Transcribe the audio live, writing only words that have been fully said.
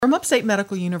From Upstate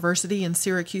Medical University in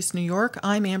Syracuse, New York,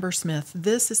 I'm Amber Smith.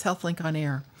 This is HealthLink on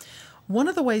Air. One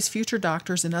of the ways future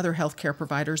doctors and other healthcare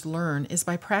providers learn is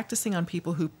by practicing on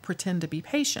people who pretend to be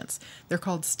patients. They're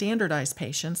called standardized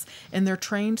patients, and they're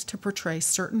trained to portray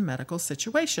certain medical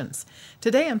situations.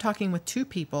 Today I'm talking with two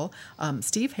people,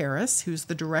 Steve Harris, who's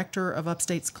the director of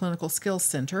Upstate's Clinical Skills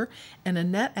Center, and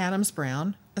Annette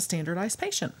Adams-Brown, a standardized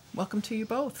patient. Welcome to you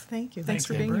both. Thank you. Thanks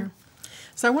for being here.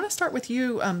 So I want to start with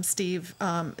you, Steve,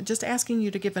 just asking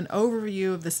you to give an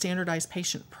overview of the Standardized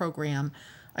Patient Program.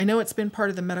 I know it's been part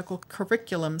of the medical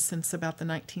curriculum since about the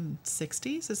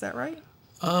 1960s. Is that right?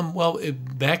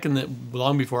 Back in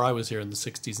long before I was here in the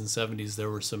 60s and 70s, there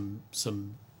were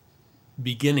some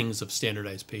beginnings of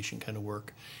standardized patient kind of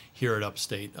work here at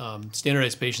Upstate.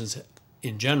 Standardized patients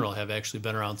in general have actually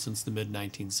been around since the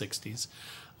mid-1960s.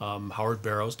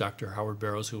 Dr. Howard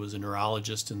Barrows, who was a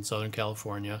neurologist in Southern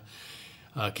California,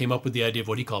 came up with the idea of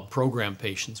what he called program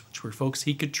patients, which were folks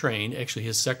he could train. Actually,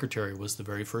 his secretary was the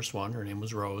very first one. Her name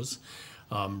was Rose.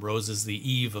 Rose is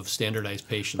the Eve of standardized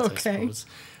patients, I suppose.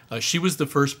 She was the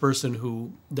first person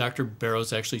who Dr.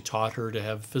 Barrows actually taught her to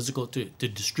have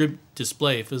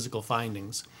display physical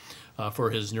findings for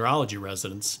his neurology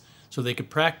residents so they could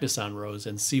practice on Rose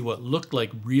and see what looked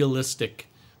like realistic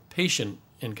patient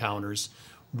encounters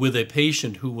with a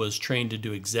patient who was trained to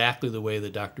do exactly the way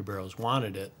that Dr. Barrows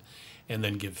wanted it, and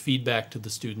then give feedback to the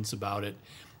students about it.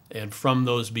 And from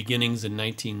those beginnings in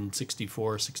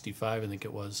 1964, 65, I think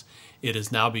it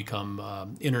has now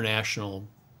become international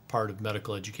part of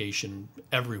medical education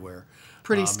everywhere.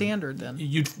 Pretty standard then.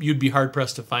 You'd be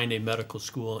hard-pressed to find a medical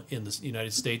school in the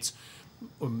United States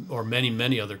or many,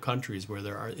 many other countries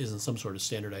where isn't some sort of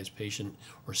standardized patient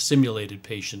or simulated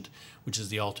patient, which is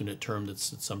the alternate term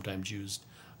that's sometimes used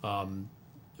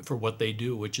for what they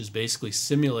do, which is basically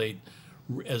simulate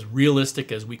as realistic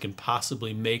as we can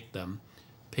possibly make them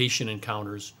patient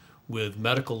encounters with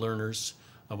medical learners,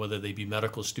 whether they be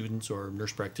medical students or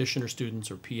nurse practitioner students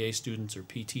or PA students or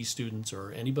PT students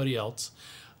or anybody else.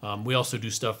 We also do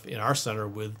stuff in our center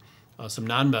with some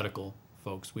non-medical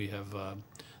folks. We have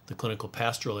the clinical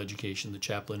pastoral education. The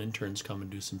chaplain interns come and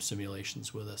do some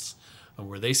simulations with us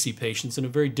where they see patients in a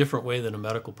very different way than a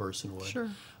medical person would. Sure.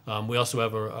 We also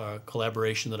have a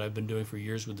collaboration that I've been doing for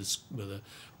years with a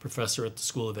professor at the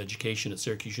School of Education at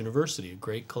Syracuse University, a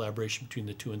great collaboration between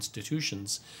the two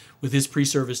institutions with his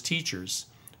pre-service teachers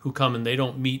who come and they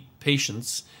don't meet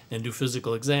patients and do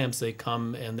physical exams. They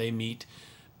come and they meet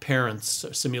parents,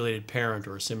 a simulated parent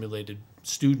or a simulated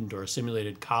student or a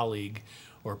simulated colleague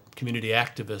or community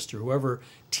activist or whoever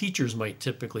teachers might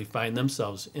typically find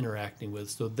themselves interacting with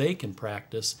so they can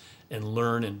practice and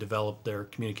learn and develop their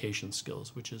communication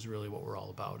skills, which is really what we're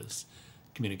all about, is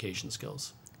communication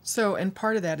skills. So, and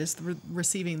part of that is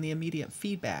receiving the immediate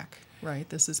feedback, right?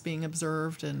 This is being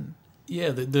observed and... Yeah,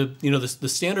 the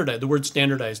standardized, the word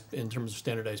standardized in terms of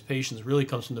standardized patients really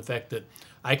comes from the fact that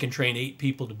I can train 8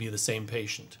 people to be the same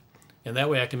patient. And that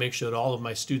way I can make sure that all of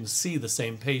my students see the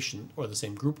same patient or the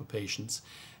same group of patients.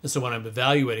 And so when I'm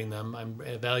evaluating them, I'm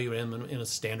evaluating them in a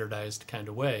standardized kind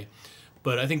of way.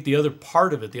 But I think the other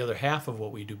part of it, the other half of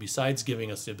what we do, besides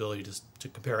giving us the ability to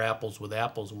compare apples with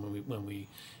apples when we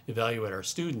evaluate our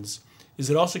students, is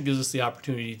it also gives us the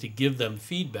opportunity to give them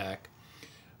feedback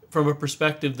from a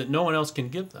perspective that no one else can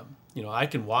give them. I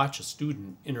can watch a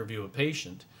student interview a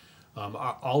patient.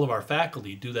 All of our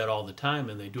faculty do that all the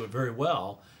time, and they do it very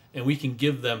well. And we can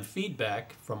give them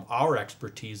feedback from our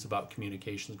expertise about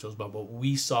communication skills, about what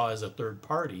we saw as a third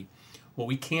party. What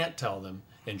we can't tell them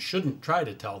and shouldn't try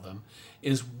to tell them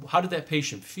is how did that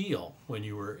patient feel when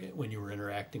you were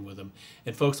interacting with them.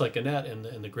 And folks like Annette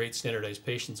and the great standardized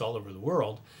patients all over the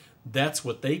world, that's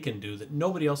what they can do that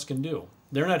nobody else can do.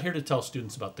 They're not here to tell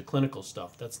students about the clinical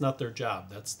stuff. That's not their job.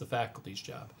 That's the faculty's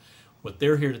job. What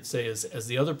they're here to say is, as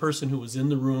the other person who was in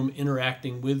the room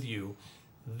interacting with you,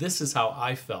 this is how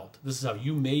I felt. This is how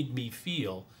you made me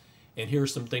feel. And here are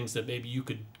some things that maybe you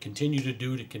could continue to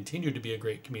do to continue to be a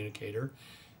great communicator.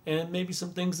 And maybe some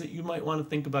things that you might want to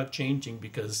think about changing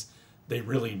because they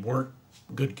really weren't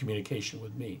good communication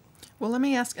with me. Well, let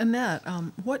me ask Annette,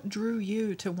 what drew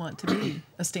you to want to be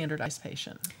a standardized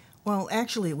patient? Well,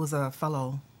 actually, it was a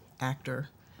fellow actor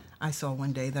I saw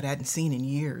one day that I hadn't seen in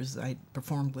years. I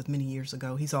performed with many years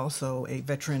ago. He's also a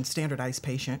veteran standardized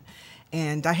patient.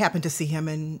 And I happened to see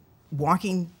him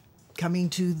coming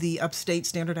to the Upstate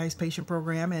Standardized Patient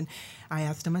Program. And I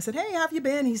asked him, I said, hey, how have you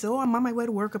been? He said, I'm on my way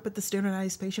to work up at the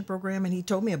Standardized Patient Program. And he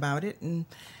told me about it and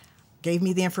gave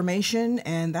me the information.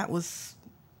 And that was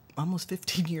almost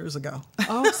 15 years ago.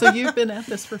 Oh, so you've been at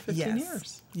this for 15 Yes.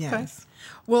 years. Yes. Okay.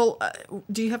 Well,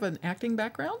 do you have an acting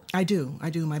background? I do.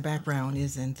 My background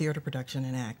is in theater production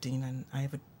and acting, and I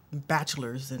have a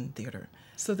bachelor's in theater.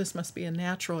 So this must be a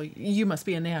natural. You must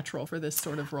be a natural for this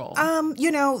sort of role.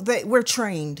 We're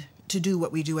trained to do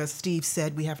what we do. As Steve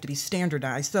said, we have to be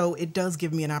standardized. So it does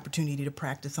give me an opportunity to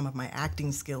practice some of my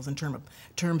acting skills in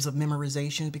terms of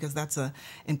memorization, because that's a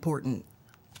important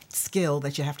skill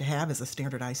that you have to have as a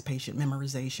standardized patient,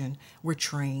 memorization. We're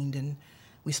trained, and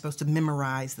we're supposed to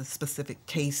memorize the specific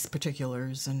case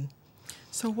particulars. And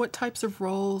so what types of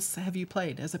roles have you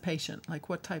played as a patient? Like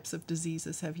what types of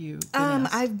diseases have you been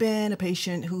as? I've been a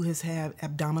patient who has had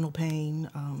abdominal pain,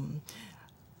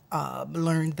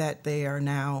 learned that they are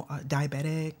now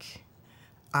diabetic,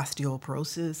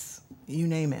 osteoporosis, you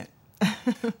name it.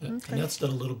 And that's done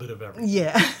a little bit of everything.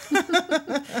 Yeah.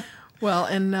 Well,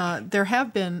 and there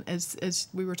have been, as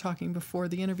we were talking before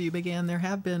the interview began, there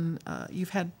have been, you've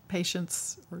had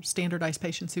patients or standardized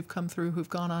patients who've come through who've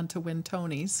gone on to win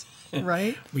Tonys,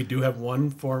 right? We do have one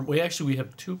form. We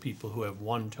have two people who have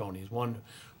won Tonys. One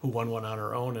who won one on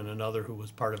her own, and another who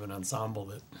was part of an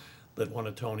ensemble that won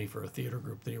a Tony for a theater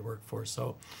group that he worked for.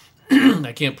 So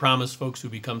I can't promise folks who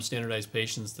become standardized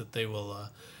patients that they will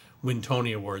win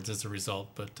Tony Awards as a result,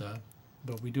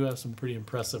 but we do have some pretty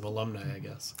impressive alumni, I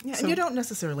guess. Yeah, So- and you don't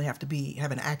necessarily have to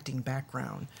have an acting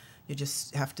background. You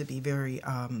just have to be very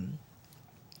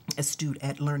astute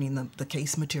at learning the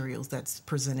case materials that's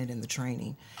presented in the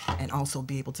training, and also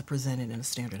be able to present it in a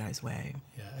standardized way.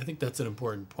 Yeah, I think that's an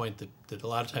important point that a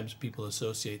lot of times people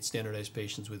associate standardized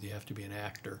patients with you have to be an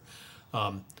actor.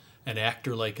 An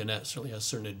actor like Annette certainly has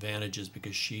certain advantages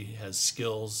because she has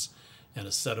skills and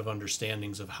a set of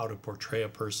understandings of how to portray a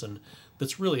person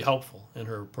that's really helpful in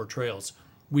her portrayals.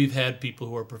 We've had people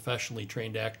who are professionally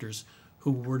trained actors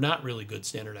who were not really good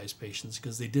standardized patients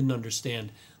because they didn't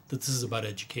understand that this is about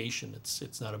education.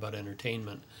 It's not about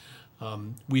entertainment.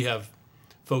 We have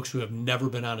folks who have never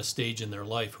been on a stage in their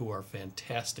life who are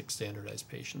fantastic standardized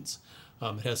patients.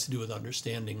 It has to do with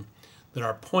understanding that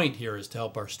our point here is to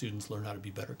help our students learn how to be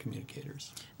better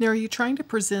communicators. Now, are you trying to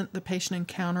present the patient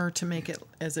encounter to make it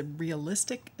as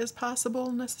realistic as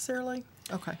possible necessarily?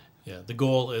 Okay. Yeah, the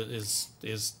goal is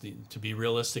to be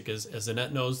realistic, as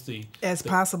Annette knows. As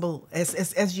possible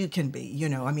as you can be.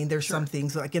 There's some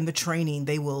things like in the training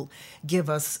they will give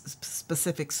us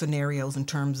specific scenarios in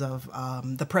terms of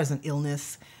the present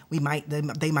illness.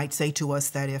 They might say to us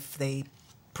that if they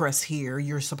press here,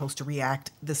 you're supposed to react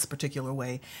this particular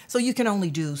way. So you can only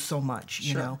do so much.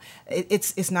 You know,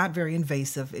 it's not very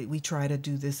invasive. We try to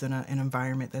do this in an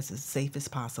environment that's as safe as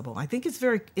possible. I think it's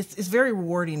very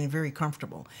rewarding and very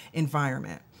comfortable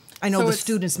environment. I know the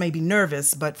students may be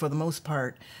nervous, but for the most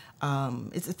part,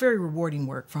 it's very rewarding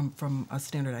work from a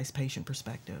standardized patient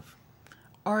perspective.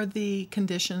 Are the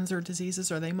conditions or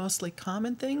diseases, are they mostly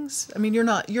common things? I mean, you're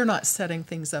not setting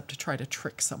things up to try to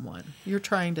trick someone. You're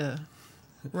trying to,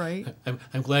 right?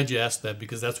 I'm glad you asked that,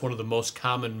 because that's one of the most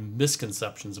common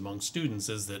misconceptions among students,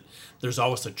 is that there's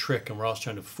always a trick and we're always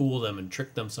trying to fool them and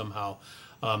trick them somehow.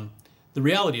 The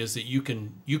reality is that you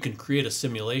can create a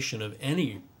simulation of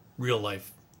any real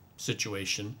life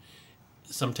situation.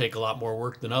 Some take a lot more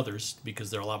work than others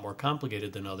because they're a lot more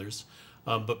complicated than others.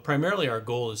 But primarily our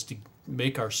goal is to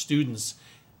make our students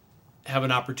have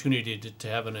an opportunity to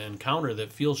have an encounter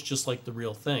that feels just like the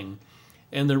real thing.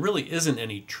 And there really isn't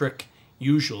any trick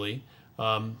usually,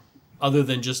 other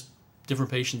than just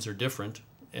different patients are different,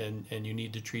 and you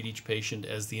need to treat each patient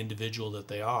as the individual that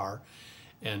they are,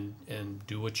 and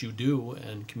do what you do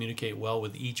and communicate well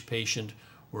with each patient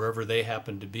wherever they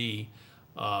happen to be.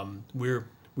 We're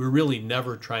really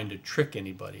never trying to trick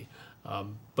anybody.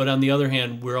 But on the other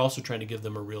hand, we're also trying to give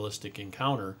them a realistic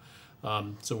encounter.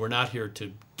 So we're not here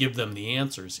to give them the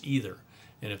answers either.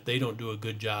 And if they don't do a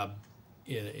good job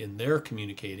in their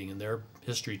communicating, in their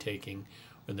history taking,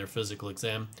 in their physical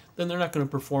exam, then they're not going to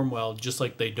perform well, just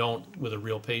like they don't with a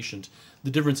real patient. The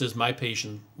difference is my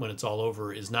patient, when it's all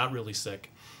over, is not really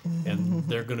sick, and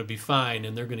they're going to be fine,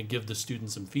 and they're going to give the student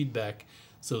some feedback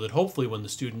so that hopefully when the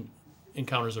student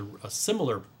encounters a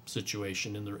similar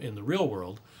situation in the real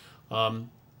world,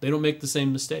 they don't make the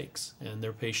same mistakes, and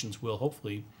their patients will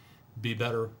hopefully be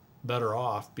better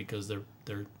off because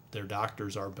their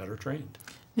doctors are better trained.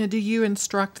 Now, do you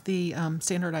instruct the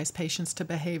standardized patients to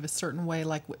behave a certain way,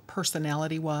 like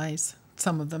personality-wise?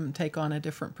 Some of them take on a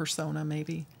different persona,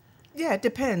 maybe. Yeah, it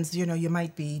depends. You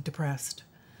might be depressed,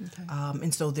 Okay.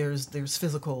 and so there's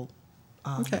physical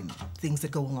things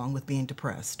that go along with being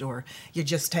depressed, or you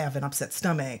just have an upset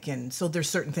stomach. And so there's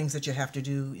certain things that you have to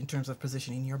do in terms of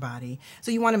positioning your body.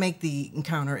 So you want to make the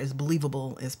encounter as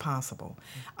believable as possible.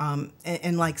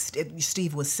 And like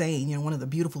Steve was saying, you know, one of the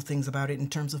beautiful things about it in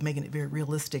terms of making it very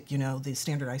realistic, you know, the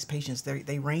standardized patients,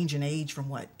 they range in age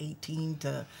from 18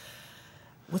 to,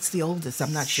 what's the oldest?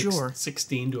 I'm not sure.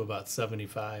 16 to about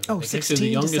 75. Oh, I think 16 actually the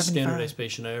to youngest 75. standardized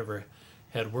patient I ever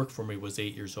had work for me was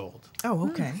 8 years old. Oh,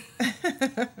 okay.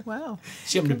 Wow.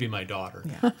 She happened to be my daughter.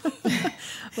 Yeah.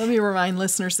 Let me remind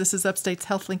listeners, this is Upstate's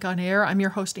HealthLink on Air. I'm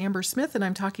your host, Amber Smith, and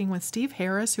I'm talking with Steve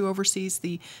Harris, who oversees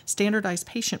the Standardized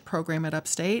Patient Program at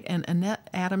Upstate, and Annette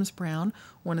Adams-Brown,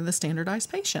 one of the standardized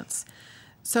patients.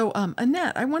 So,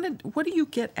 Annette, what do you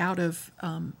get out of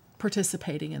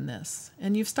participating in this?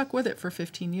 And you've stuck with it for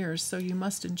 15 years, so you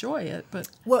must enjoy it. But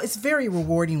Well, it's very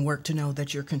rewarding work to know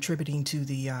that you're contributing to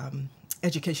the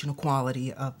educational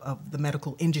quality of the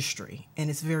medical industry, and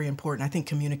it's very important. I think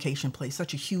communication plays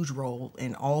such a huge role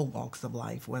in all walks of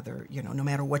life, whether, you know, no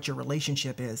matter what your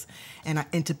relationship is,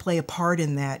 and to play a part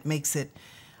in that makes it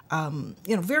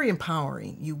you know, very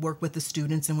empowering. You work with the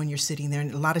students, and when you're sitting there,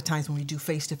 and a lot of times when we do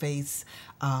face-to-face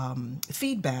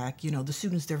feedback, you know, the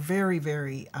students, they're very,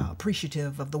 very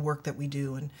appreciative of the work that we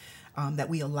do, and that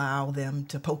we allow them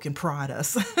to poke and prod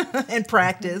us and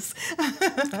practice.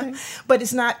 okay. But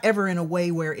it's not ever in a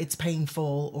way where it's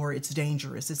painful or it's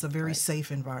dangerous. It's a very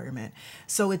safe environment.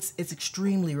 So it's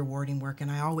extremely rewarding work.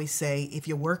 And I always say, if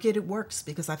you work it, it works,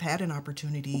 because I've had an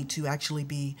opportunity to actually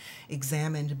be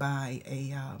examined by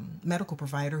a medical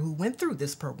provider who went through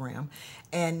this program.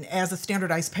 And as a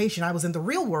standardized patient, I was in the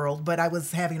real world, but I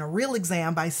was having a real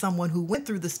exam by someone who went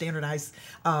through the standardized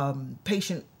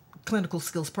patient clinical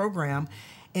skills program,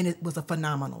 and it was a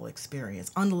phenomenal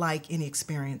experience, unlike any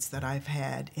experience that I've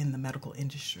had in the medical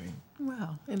industry.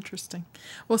 Wow, interesting.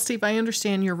 Well, Steve, I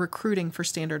understand you're recruiting for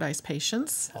standardized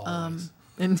patients. Always.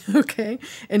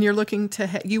 And you're looking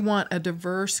to you want a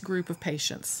diverse group of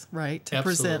patients, right, to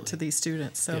present Absolutely. to these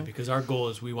students. So Yeah, because our goal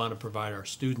is we want to provide our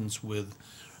students with,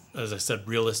 as I said,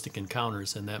 realistic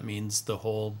encounters, and that means the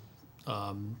whole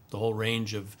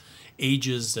range of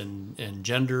ages and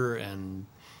gender and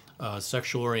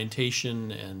sexual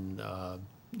orientation and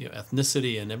you know,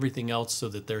 ethnicity and everything else, so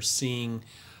that they're seeing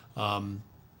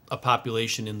a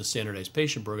population in the standardized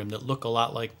patient program that look a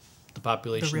lot like the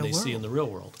population real they see world. in the real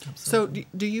world. So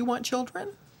do you want children?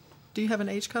 Do you have an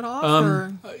age cutoff?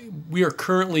 Or? We are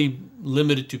currently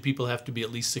limited to people have to be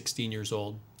at least 16 years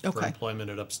old for Okay. employment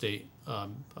at Upstate.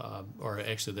 Or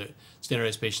actually, the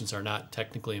standardized patients are not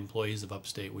technically employees of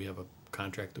Upstate. We have a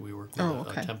contract that we work with, Oh,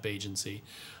 okay. a temp agency.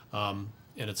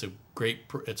 And it's a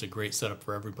great setup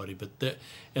for everybody. But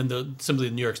simply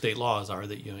the New York State laws are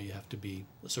that, you know, you have to be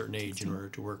a certain age in order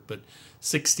to work. But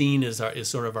 16 is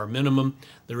sort of our minimum.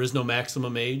 There is no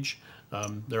maximum age.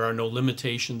 There are no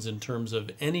limitations in terms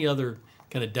of any other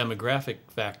kind of demographic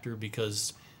factor,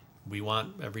 because we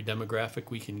want every demographic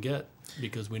we can get,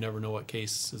 because we never know what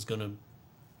case is going to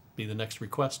be the next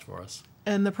request for us.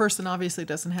 And the person obviously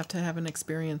doesn't have to have an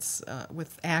experience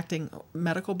with acting.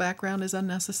 Medical background is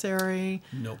unnecessary.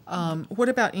 Nope. What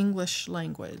about English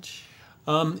language?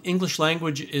 English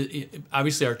language,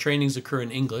 obviously our trainings occur in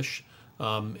English,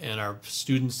 and our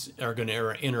students are going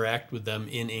to interact with them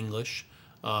in English.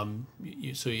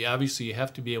 So you obviously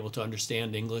have to be able to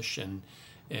understand English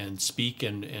and speak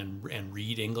and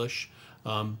read English.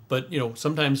 But, you know,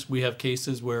 sometimes we have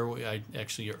cases where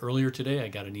earlier today I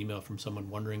got an email from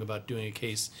someone wondering about doing a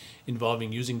case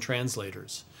involving using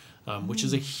translators, which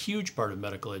is a huge part of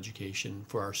medical education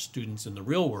for our students in the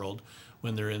real world.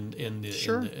 When they're in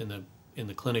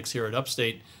the clinics here at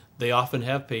Upstate, they often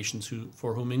have patients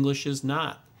for whom English is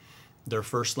not their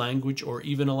first language, or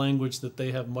even a language that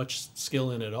they have much skill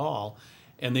in at all,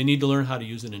 and they need to learn how to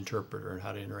use an interpreter and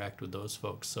how to interact with those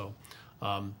folks. So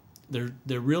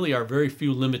there really are very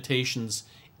few limitations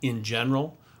in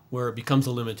general. Where it becomes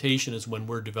a limitation is when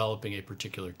we're developing a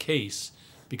particular case,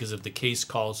 because if the case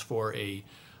calls for a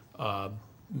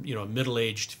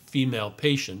middle-aged female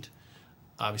patient,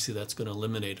 obviously that's going to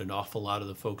eliminate an awful lot of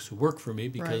the folks who work for me,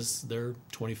 because they're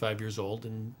 25 years old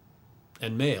and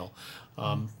male.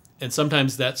 And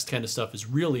sometimes that kind of stuff is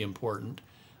really important,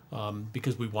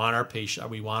 because we want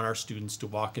our students to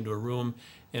walk into a room,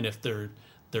 and if their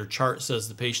chart says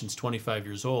the patient's 25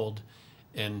 years old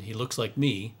and he looks like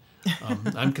me,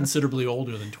 I'm considerably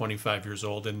older than 25 years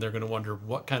old, and they're going to wonder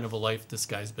what kind of a life this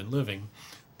guy's been living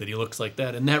that he looks like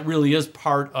that. And that really is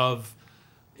part of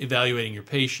evaluating your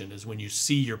patient, is when you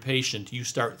see your patient, you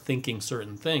start thinking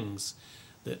certain things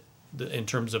that in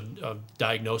terms of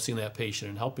diagnosing that patient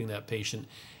and helping that patient.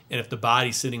 And if the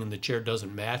body sitting in the chair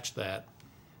doesn't match that,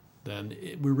 then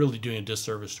we're really doing a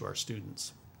disservice to our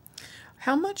students.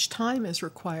 How much time is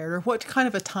required, or what kind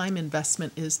of a time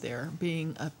investment is there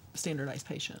being a standardized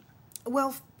patient?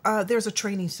 Well, there's a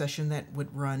training session that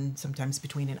would run sometimes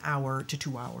between an hour to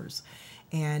 2 hours.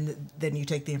 And then you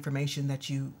take the information that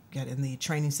you get in the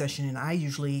training session, and I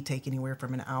usually take anywhere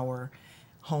from an hour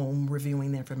home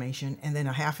reviewing the information, and then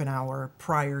a half an hour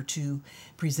prior to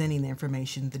presenting the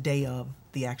information the day of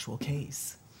the actual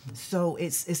case. So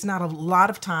it's not a lot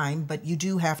of time, but you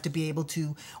do have to be able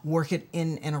to work it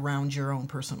in and around your own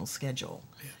personal schedule.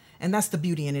 Yeah. And that's the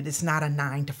beauty in it. It's not a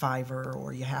 9 to 5-er,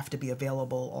 or you have to be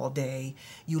available all day.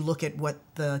 You look at what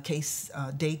the case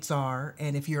dates are,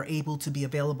 and if you're able to be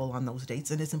available on those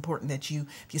dates. And it's important that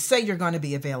if you say you're going to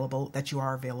be available, that you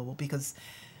are available, because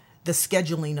the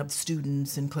scheduling of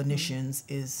students and clinicians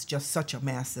is just such a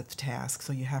massive task.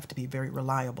 So you have to be very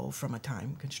reliable from a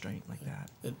time constraint like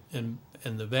that. And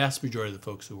the vast majority of the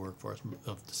folks who work for us,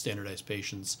 of the standardized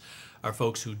patients, are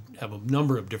folks who have a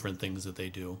number of different things that they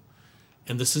do.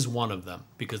 And this is one of them,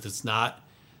 because it's not,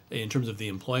 in terms of the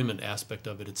employment aspect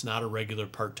of it, it's not a regular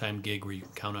part-time gig where you can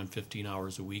count on 15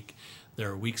 hours a week. There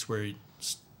are weeks where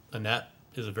Annette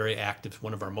is a very active,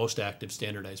 one of our most active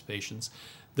standardized patients.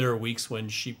 There are weeks when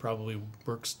she probably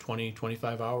works 20,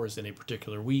 25 hours in a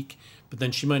particular week, but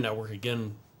then she might not work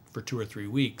again for 2 or 3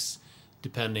 weeks,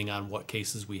 depending on what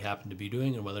cases we happen to be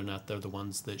doing and whether or not they're the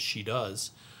ones that she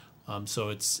does. So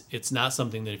it's not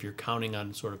something that if you're counting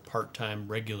on sort of part-time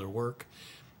regular work,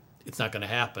 it's not going to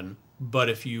happen. But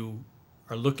if you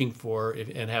are looking for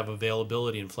and have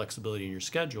availability and flexibility in your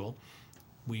schedule,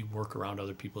 we work around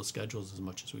other people's schedules as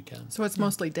much as we can. So it's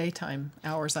mostly daytime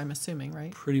hours, I'm assuming,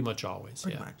 right? Pretty much always,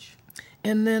 Pretty much.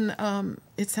 And then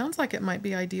it sounds like it might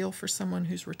be ideal for someone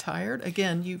who's retired.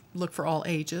 Again, you look for all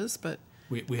ages, but...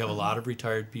 We have a lot of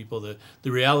retired people.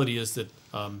 The reality is that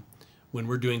when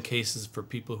we're doing cases for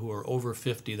people who are over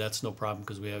 50, that's no problem,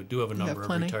 because we do have a number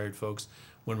of retired folks.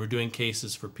 When we're doing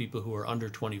cases for people who are under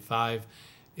 25,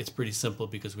 it's pretty simple,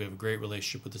 because we have a great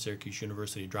relationship with the Syracuse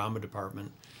University Drama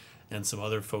Department and some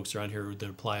other folks around here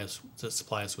that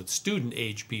supply us with student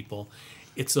age people.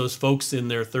 It's those folks in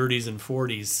their 30s and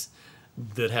 40s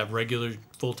that have regular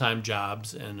full-time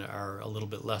jobs and are a little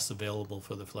bit less available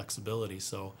for the flexibility.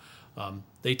 So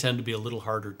they tend to be a little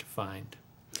harder to find.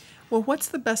 Well, what's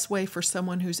the best way for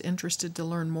someone who's interested to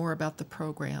learn more about the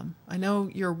program? I know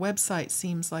your website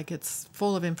seems like it's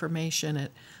full of information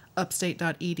at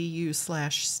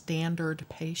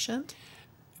upstate.edu/standardpatient.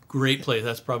 Great place.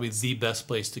 That's probably the best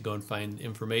place to go and find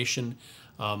information,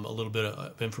 a little bit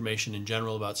of information in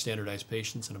general about standardized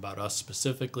patients and about us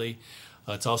specifically.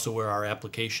 It's also where our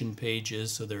application page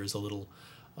is, so there's a little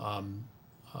an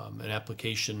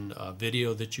application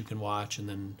video that you can watch, and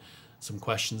then some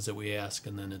questions that we ask,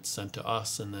 and then it's sent to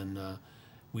us, and then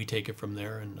we take it from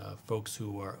there. And folks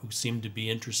who seem to be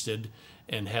interested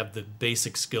and have the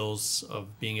basic skills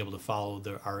of being able to follow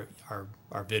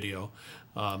our video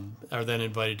are then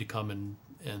invited to come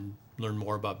and learn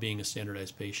more about being a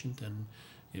standardized patient and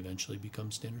eventually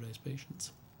become standardized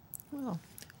patients. Well,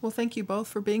 thank you both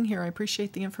for being here. I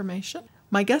appreciate the information.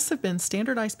 My guests have been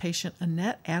standardized patient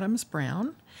Annette Adams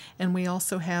Brown, and we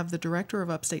also have the director of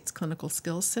Upstate's Clinical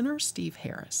Skills Center, Steve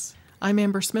Harris. I'm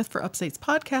Amber Smith for Upstate's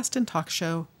podcast and talk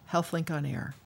show, HealthLink on Air.